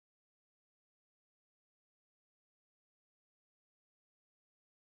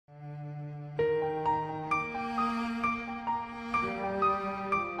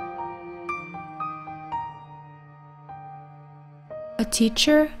A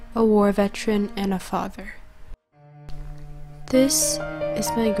teacher, a war veteran, and a father. This is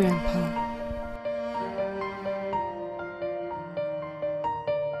my grandpa.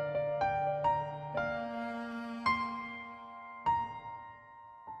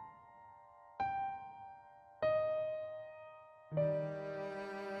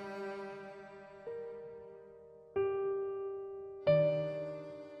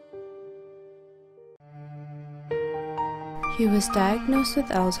 He was diagnosed with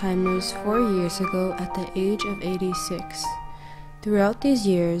Alzheimer's 4 years ago at the age of 86. Throughout these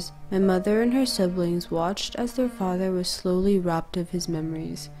years, my mother and her siblings watched as their father was slowly robbed of his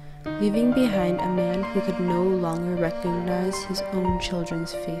memories, leaving behind a man who could no longer recognize his own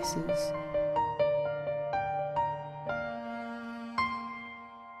children's faces.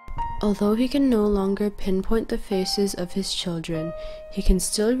 Although he can no longer pinpoint the faces of his children, he can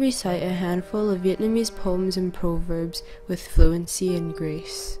still recite a handful of Vietnamese poems and proverbs with fluency and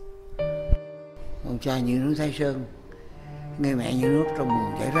grace. Ông cha như núi Thái Sơn, người mẹ như nước trong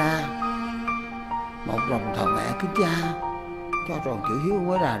nguồn chảy ra. Một lòng thờ mẹ kính cha, cho tròn chữ hiếu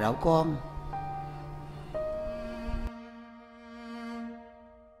mới là đạo con.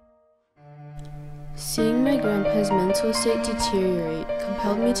 Seeing my grandpa's mental state deteriorate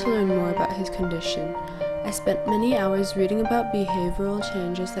compelled me to learn more about his condition. I spent many hours reading about behavioral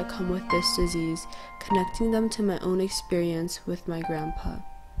changes that come with this disease, connecting them to my own experience with my grandpa.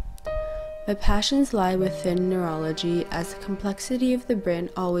 My passions lie within neurology, as the complexity of the brain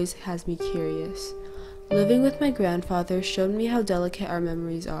always has me curious. Living with my grandfather showed me how delicate our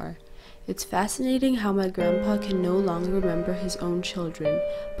memories are. It's fascinating how my grandpa can no longer remember his own children,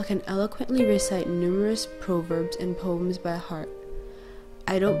 but can eloquently recite numerous proverbs and poems by heart.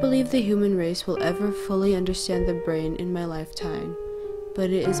 I don't believe the human race will ever fully understand the brain in my lifetime, but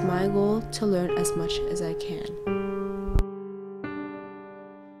it is my goal to learn as much as I can.